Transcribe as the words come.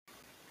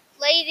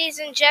Ladies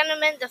and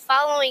gentlemen, the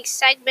following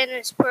segment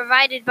is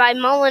provided by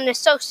Mullen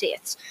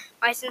Associates.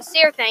 My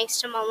sincere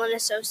thanks to Mullen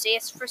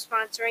Associates for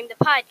sponsoring the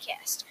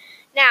podcast.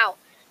 Now,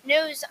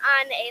 news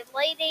on a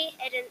lady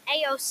at an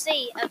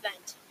AOC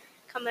event.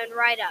 Coming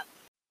right up.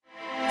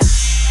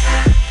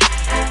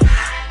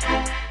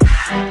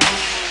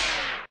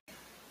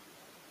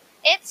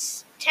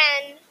 It's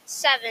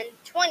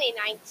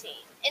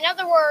 10/7/2019. In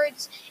other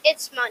words,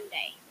 it's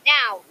Monday.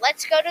 Now,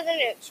 let's go to the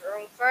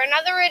newsroom for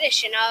another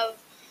edition of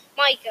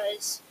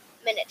Micah's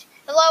Minute.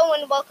 Hello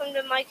and welcome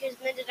to Micah's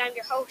Minute. I'm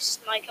your host,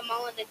 Micah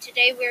Mullen, and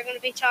today we're going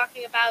to be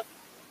talking about,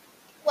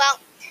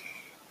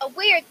 a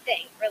weird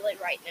thing, really,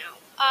 right now.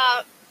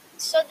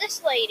 So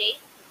this lady,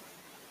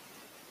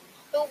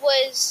 who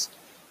was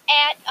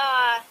at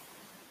a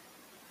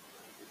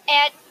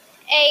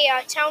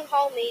town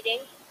hall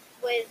meeting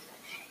with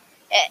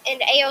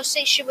an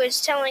AOC, she was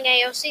telling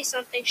AOC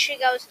something. She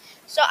goes,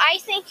 "So I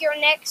think your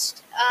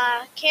next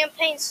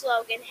campaign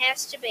slogan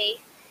has to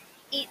be,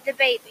 eat the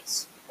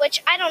babies."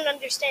 Which I don't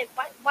understand.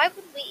 Why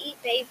would we eat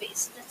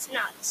babies? That's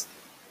nuts.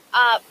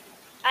 I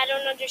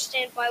don't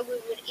understand why we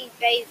would eat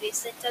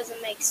babies. That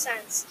doesn't make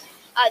sense.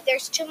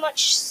 There's too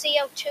much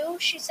CO2,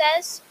 she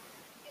says.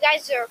 You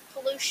guys are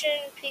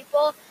pollution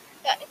people.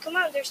 Come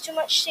on, there's too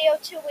much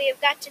CO2. We have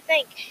got to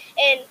think.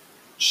 And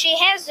she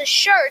has a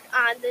shirt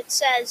on that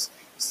says,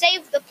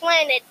 "Save the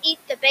planet, eat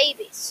the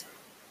babies."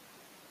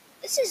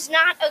 This is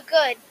not a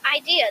good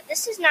idea.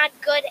 This is not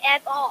good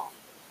at all.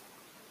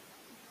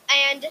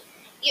 And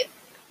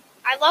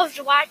I loved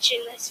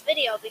watching this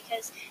video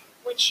because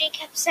when she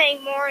kept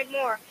saying more and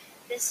more,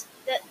 the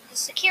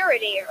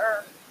security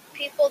or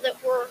people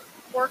that were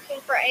working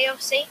for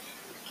AOC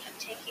kept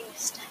taking a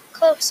step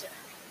closer,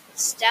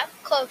 step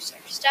closer,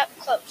 step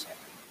closer.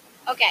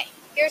 Okay,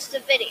 here's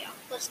the video.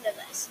 Listen to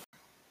this.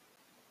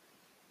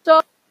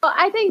 So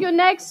I think your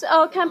next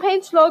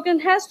campaign slogan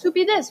has to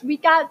be this: we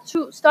got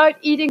to start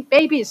eating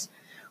babies.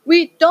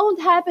 We don't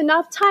have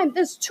enough time.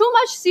 There's too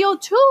much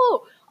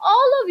CO2.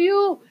 All of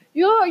you,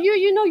 you're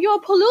a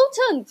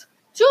pollutant.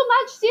 Too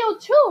much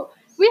CO2.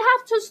 We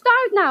have to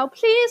start now,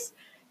 please.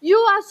 You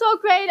are so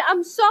great.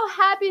 I'm so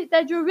happy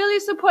that you're really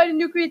supporting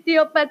the Green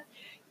Deal, but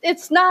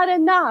it's not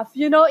enough.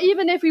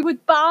 Even if we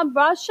would bomb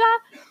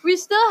Russia, we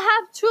still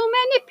have too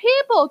many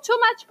people, too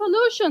much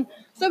pollution.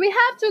 So we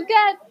have to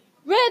get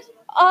rid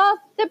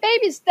of the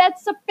babies.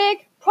 That's a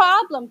big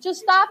problem.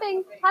 Just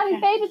stopping having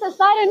babies is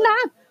not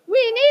enough.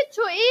 We need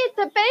to eat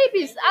the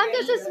babies, and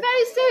this is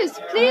very serious.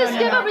 Please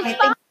give a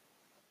response.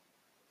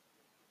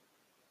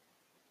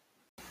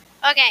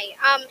 Okay,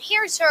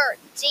 here's her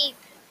deep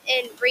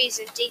in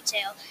reason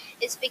detail.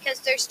 It's because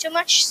there's too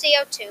much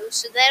CO2,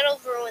 so that'll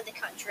ruin the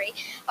country.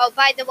 Oh,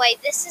 by the way,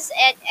 this is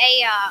at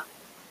a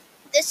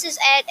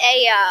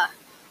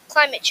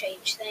climate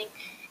change thing,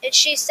 and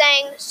she's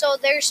saying, so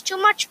there's too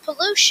much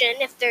pollution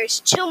if there's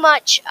too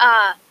much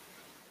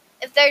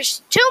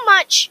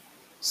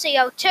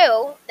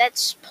CO2.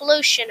 That's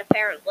pollution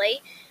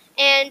apparently,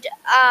 and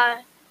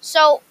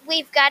so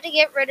we've got to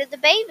get rid of the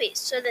babies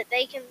so that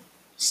they can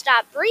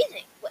stop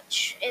breathing,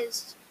 which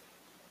is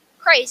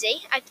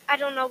crazy. I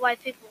don't know why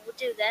people would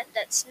do that.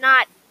 That's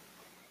not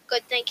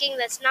good thinking.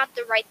 That's not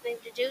the right thing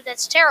to do.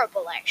 That's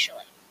terrible,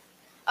 actually.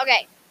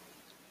 Okay,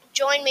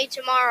 join me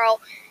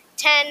tomorrow,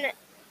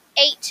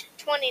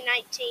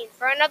 10/8/2019,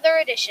 for another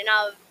edition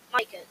of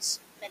Micah's